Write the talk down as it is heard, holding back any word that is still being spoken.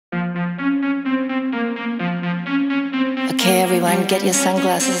Okay, everyone, get your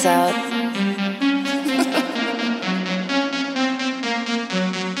sunglasses out.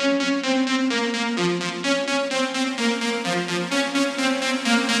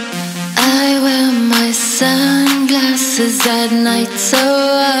 I wear my sunglasses at night so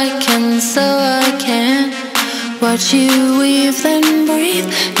I can watch you weave and breathe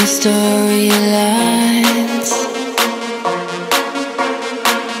your storylines.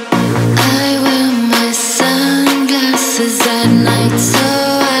 I wear my sunglasses at night so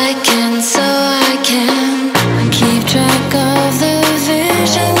I can keep track of the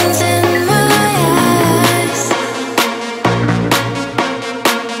visions in my eyes.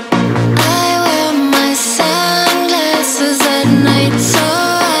 I wear my sunglasses at night so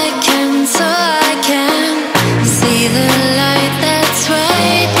I can see the light that's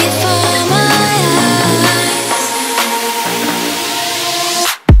right before my eyes.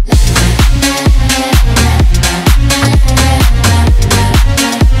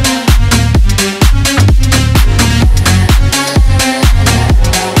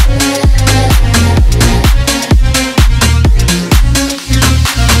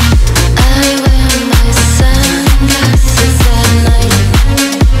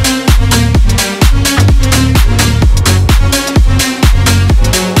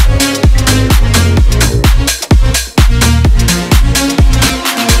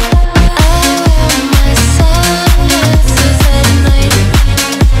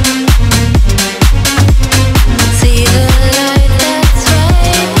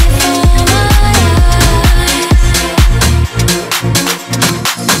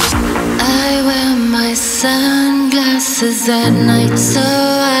 Sunglasses at night so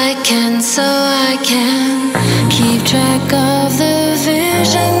I can keep track of the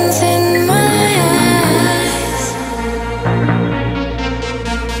visions in